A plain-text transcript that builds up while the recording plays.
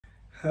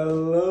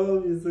Hello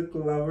music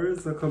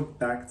lovers, welcome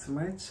back to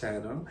my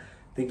channel.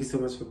 Thank you so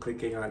much for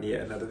clicking on yet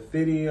another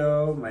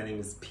video. My name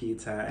is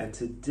Peter and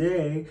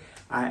today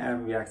I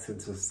am reacting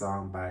to a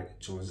song by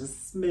Jorja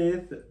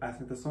Smith. I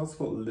think the song's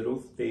called Little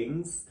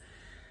Things.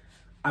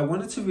 I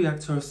wanted to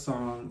react to her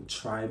song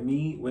Try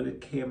Me when it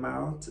came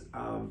out,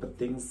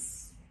 but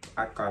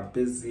I got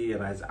busy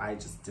and I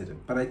just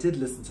didn't. But I did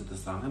listen to the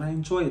song and I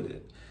enjoyed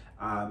it.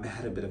 It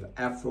had a bit of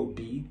Afro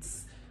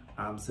beats.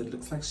 So it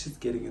looks like she's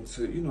getting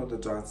into, the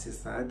dancey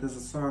side. There's a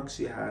song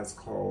she has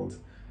called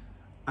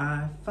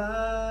I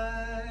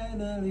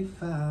Finally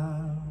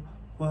Found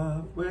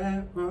What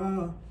Went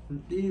Wrong.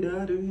 We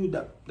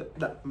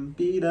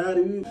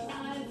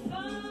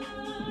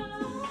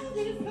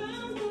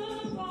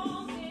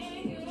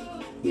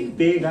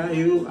figure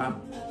you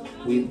out.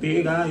 We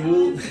figure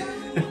you.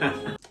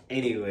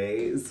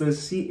 Anyway, so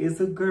she is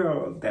a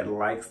girl that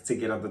likes to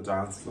get on the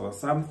dance floor.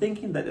 So I'm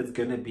thinking that it's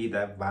gonna be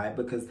that vibe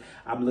because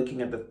I'm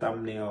looking at the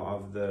thumbnail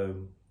of the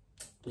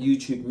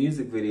YouTube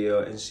music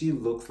video and she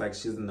looks like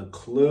she's in the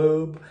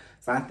club.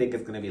 So I think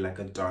it's gonna be like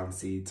a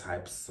dancey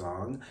type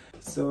song.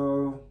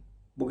 So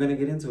we're gonna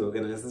get into it. We're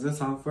gonna listen to the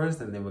song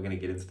first and then we're gonna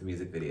get into the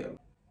music video.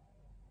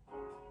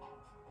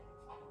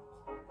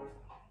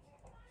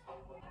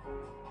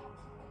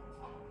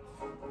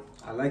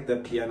 I like the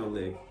piano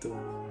lick.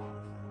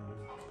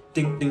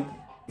 Ding ding.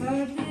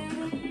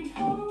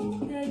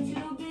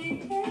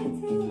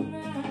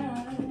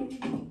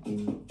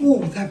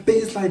 Ooh, that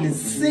bass line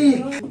is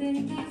sick.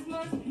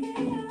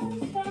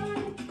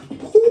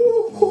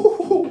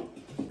 Ooh.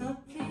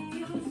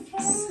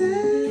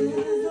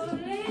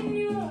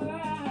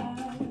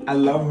 I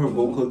love her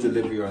vocal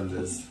delivery on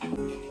this.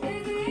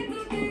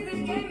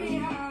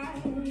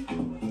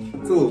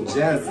 It's a little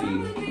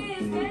jazzy.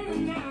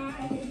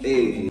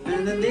 Hey.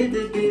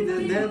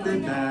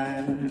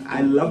 I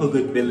love a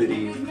good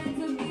melody.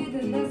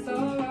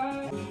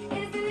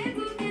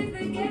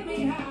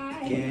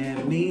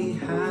 Get me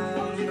high.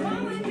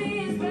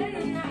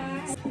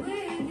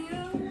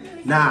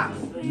 Nah,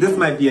 this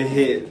might be a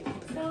hit.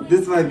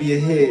 This might be a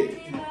hit.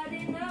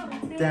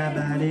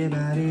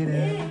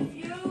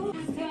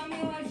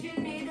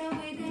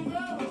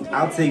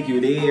 I'll take you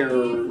there.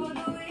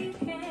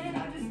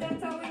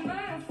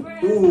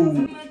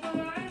 Ooh.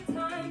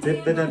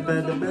 It's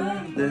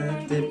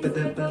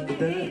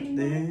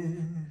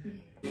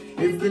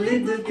the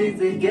little things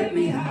that get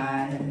me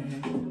high.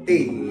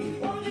 Hey.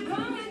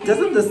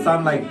 Doesn't this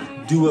sound like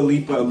Dua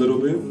Lipa a little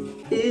bit?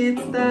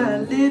 It's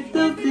the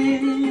little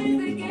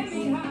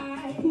things.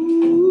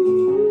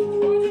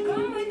 Ooh.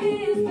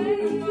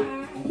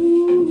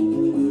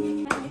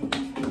 Ooh.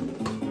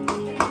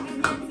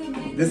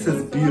 This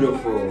is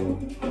beautiful.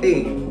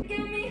 Hey.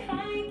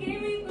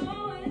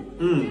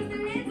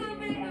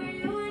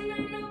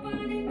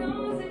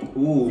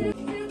 Ooh.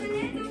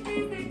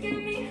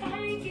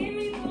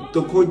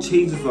 The chord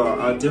changes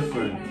are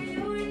different.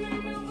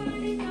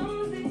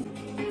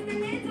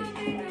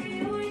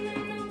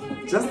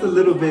 Just a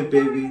little bit,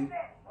 baby.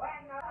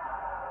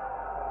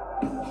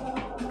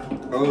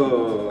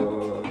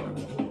 Oh,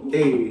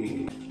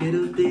 hey.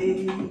 Little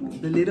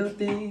things, the little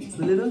things,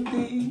 the little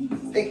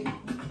things. Hey.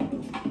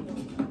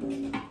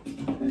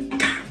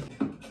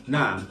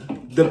 Nah,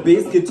 the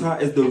bass guitar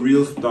is the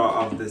real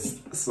star of this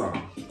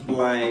song.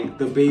 Like,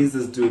 the bass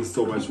is doing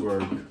so much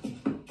work.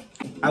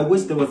 I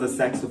wish there was a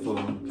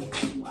saxophone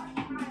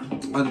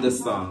on this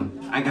song.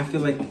 Like, I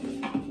feel like,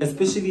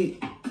 especially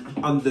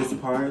on this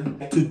part,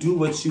 to do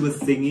what she was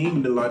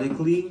singing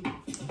melodically,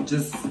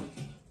 just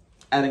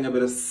adding a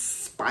bit of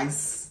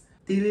spice.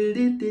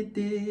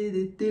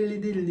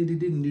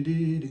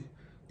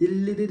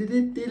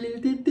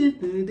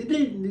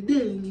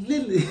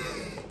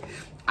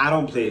 I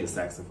don't play the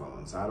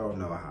saxophone, so I don't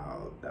know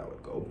how that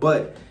would go,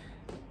 but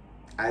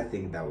I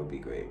think that would be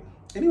great.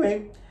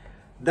 Anyway,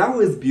 that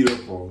was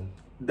beautiful.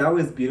 That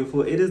was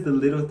beautiful. It is the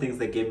little things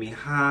that get me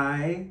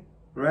high,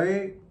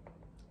 right?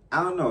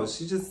 I don't know.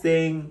 She's just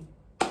saying,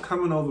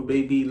 come on over,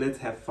 baby. Let's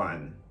have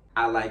fun.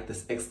 I like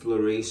this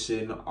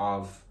exploration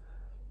of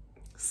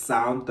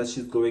sound that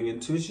she's going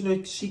into.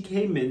 She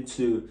came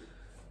into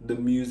the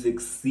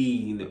music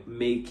scene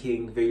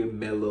making very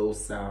mellow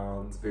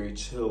sounds, very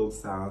chilled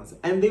sounds.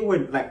 And they were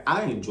like,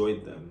 I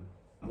enjoyed them.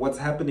 What's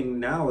happening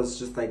now is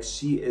just like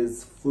she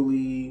is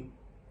fully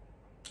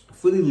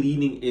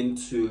leaning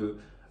into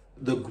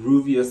the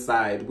groovier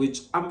side,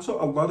 which I'm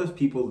sure a lot of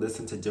people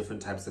listen to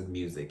different types of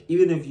music.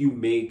 Even if you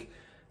make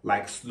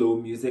like slow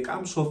music,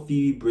 I'm sure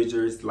Phoebe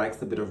Bridgers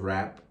likes a bit of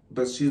rap,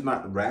 but she's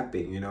not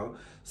rapping,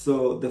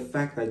 So the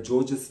fact that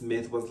Jorja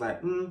Smith was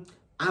like,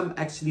 I'm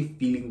actually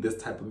feeling this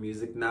type of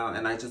music now,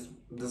 and this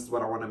is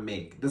what I want to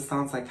make. This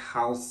sounds like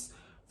house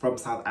from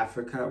South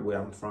Africa, where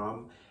I'm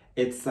from.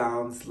 It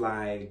sounds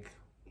like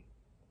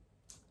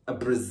a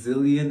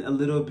Brazilian a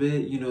little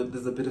bit,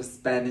 there's a bit of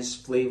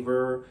Spanish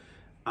flavor,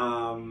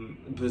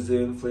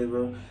 Brazilian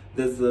flavor.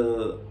 There's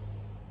a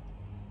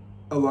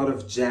lot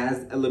of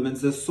jazz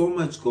elements. There's so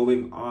much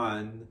going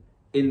on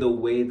in the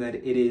way that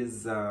it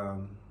is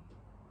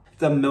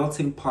the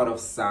melting pot of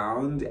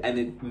sound, and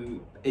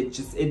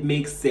it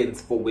makes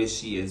sense for where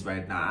she is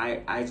right now.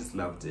 I just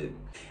loved it.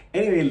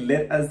 Anyway,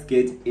 let us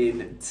get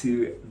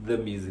into the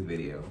music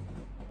video.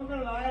 I'm not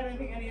gonna lie, I don't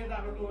think any of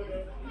that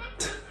recorded.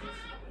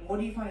 What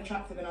do you find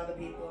attractive in other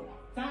people?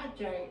 Dad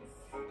jokes.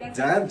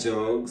 Dad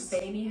jokes.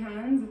 Veiny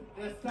hands.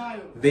 The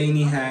style.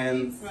 Veiny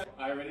hands.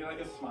 I really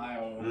like a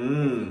smile.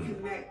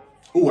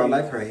 Ooh, I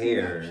like her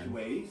hair.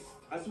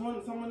 I just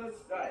want someone that's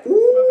like,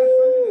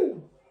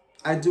 Ooh,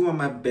 I do want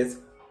my best.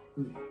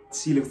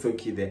 She looks so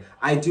cute there.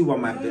 I do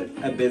want my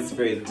a best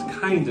friend,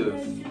 kind of.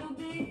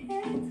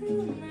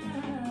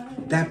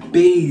 That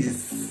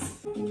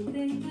bass.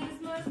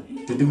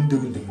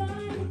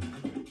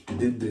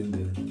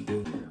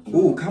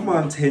 Ooh, come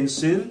on,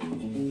 tension.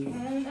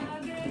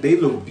 They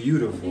look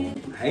beautiful.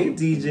 Hey,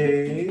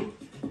 DJ.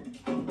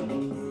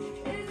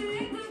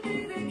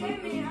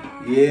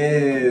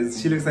 Yes,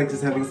 she looks like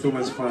she's having so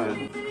much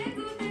fun.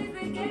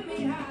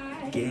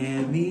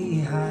 Get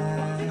me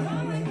high.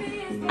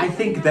 I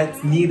think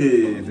that's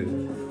needed.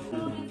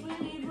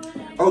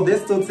 Oh, they're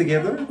still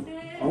together?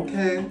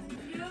 Okay.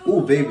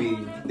 Ooh, baby,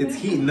 it's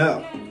heating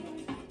up.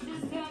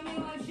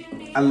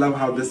 I love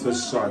how this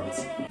was shot.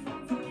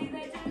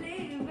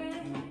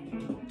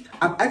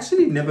 I've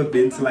actually never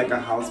been to like a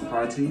house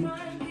party,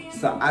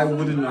 so I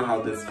wouldn't know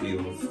how this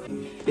feels.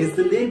 It's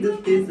the little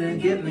things that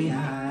get me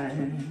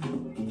high.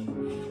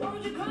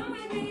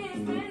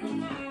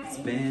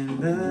 Spend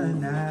the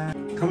night.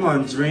 Come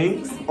on,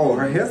 drinks. Oh,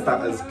 her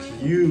hairstyle is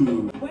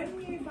cute.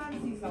 when you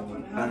fancy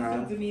someone, how does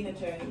your demeanor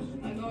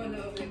change? I go a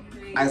little bit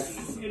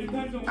crazy.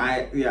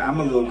 Yeah, I'm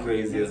a little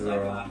crazy as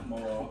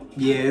well.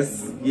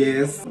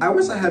 Yes. I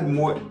wish I had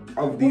more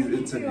of these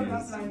interviews. Your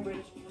love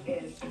language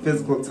is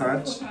Physical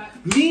touch.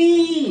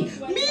 Me! She's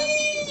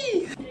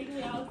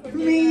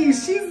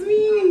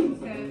me!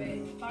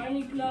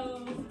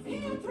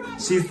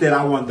 She said,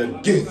 I want the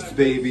gift,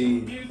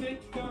 baby.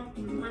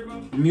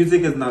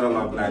 Music is not a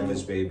love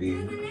language,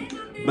 baby.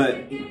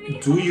 But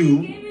do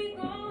you?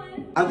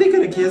 Are they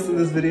gonna kiss in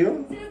this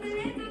video?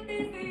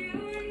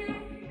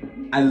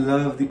 I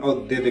love the,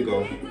 oh, there they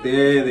go.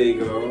 There they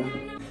go.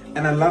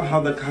 And I love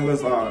how the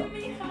colors are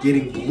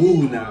getting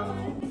blue now.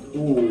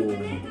 Ooh.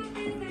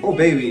 Oh,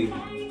 baby.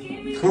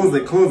 Close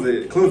it.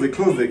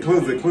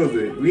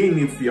 We ain't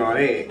need to see all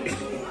that.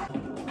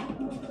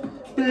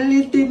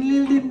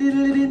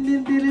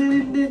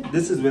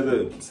 This is where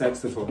the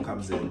saxophone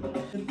comes in.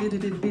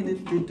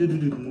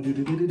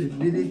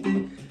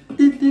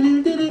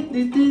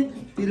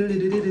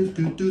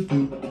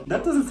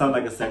 That doesn't sound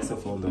like a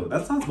saxophone though.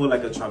 That sounds more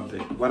like a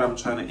trumpet, what I'm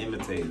trying to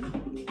imitate.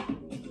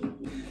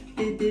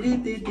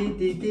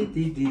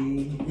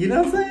 You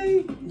know what I'm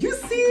saying? You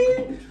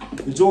see?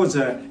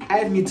 Jorja,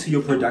 add me to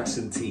your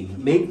production team.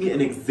 Make me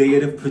an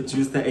executive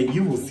producer and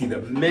you will see the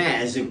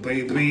magic,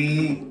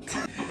 baby.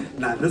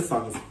 Nah, this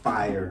song is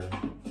fire.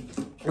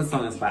 This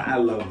song is fire. I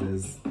love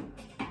this.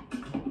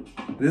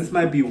 This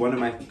might be one of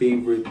my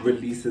favorite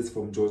releases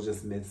from Jorja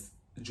Smith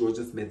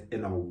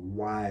in a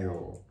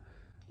while.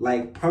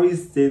 Like probably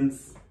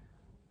since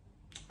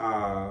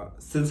her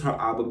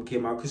album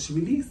came out, because she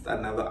released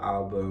another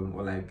album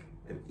or like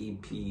an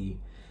EP,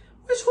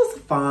 which was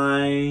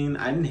fine.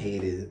 I didn't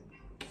hate it.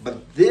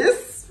 But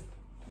this,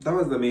 that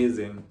was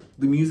amazing.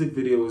 The music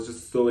video was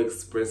just so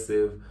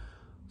expressive.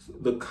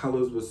 The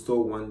colors were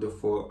so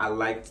wonderful. I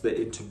liked the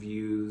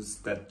interviews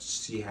that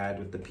she had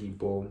with the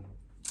people,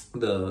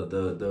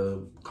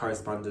 the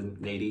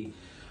correspondent lady.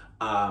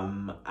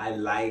 I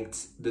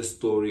liked the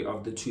story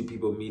of the two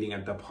people meeting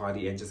at the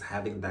party and just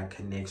having that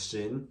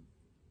connection.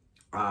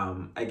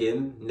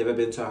 Again, never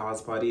been to a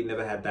house party,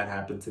 never had that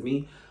happen to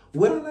me.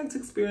 Would I like to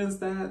experience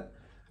that?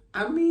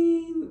 I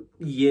mean,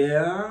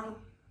 yeah.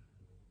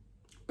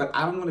 But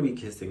I don't want to be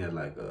kissing at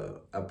like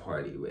a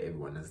party where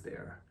everyone is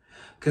there.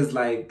 Cause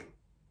like,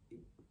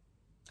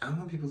 I don't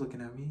want people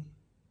looking at me.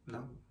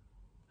 No.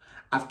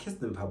 I've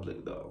kissed in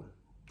public though.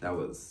 That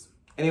was,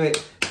 anyway,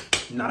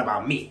 not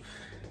about me.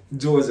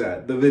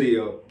 Jorja, the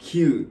video,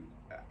 cute.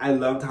 I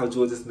loved how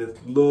Jorja Smith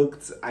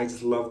looked. I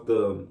just loved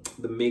the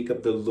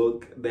makeup, the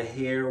look. The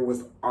hair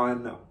was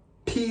on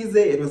piece.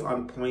 It was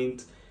on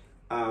point.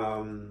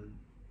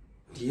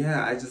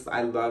 Yeah,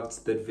 I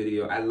loved that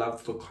video. I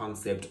loved the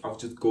concept of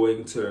just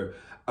going to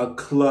a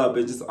club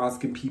and just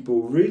asking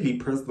people really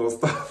personal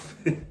stuff.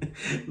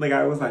 Like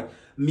I was like,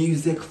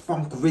 music,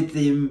 funk,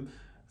 rhythm.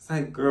 It's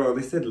like, girl,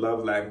 they said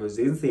love language.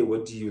 They didn't say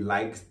what do you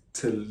like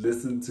to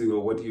listen to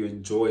or what do you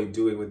enjoy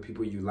doing with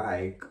people you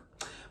like.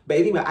 But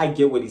anyway, I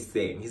get what he's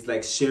saying. He's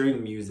like,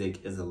 sharing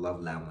music is a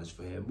love language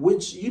for him,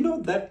 which, you know,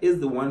 that is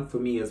the one for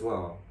me as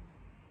well.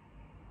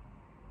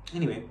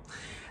 Anyway,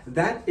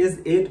 that is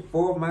it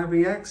for my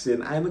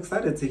reaction. I'm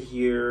excited to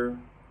hear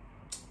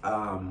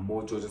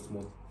more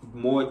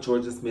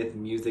Jorja Smith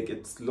music.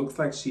 It looks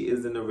like she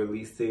is in a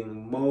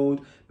releasing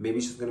mode.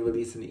 Maybe she's going to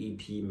release an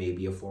EP,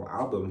 maybe a full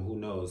album. Who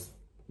knows?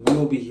 We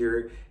will be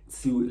here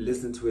to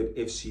listen to it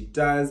if she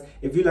does.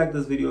 If you like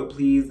this video,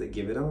 please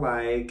give it a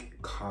like,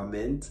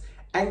 comment,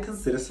 and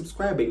consider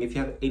subscribing if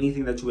you have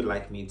anything that you would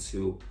like me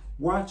to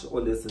watch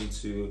or listen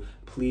to,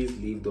 please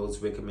leave those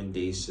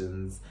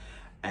recommendations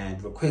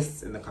and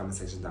requests in the comment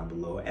section down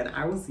below. And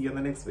I will see you in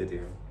the next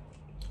video.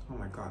 Oh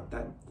my God,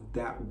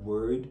 that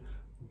word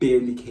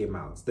barely came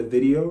out. The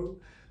video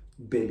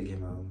barely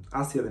came out.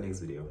 I'll see you in the next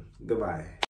video. Goodbye.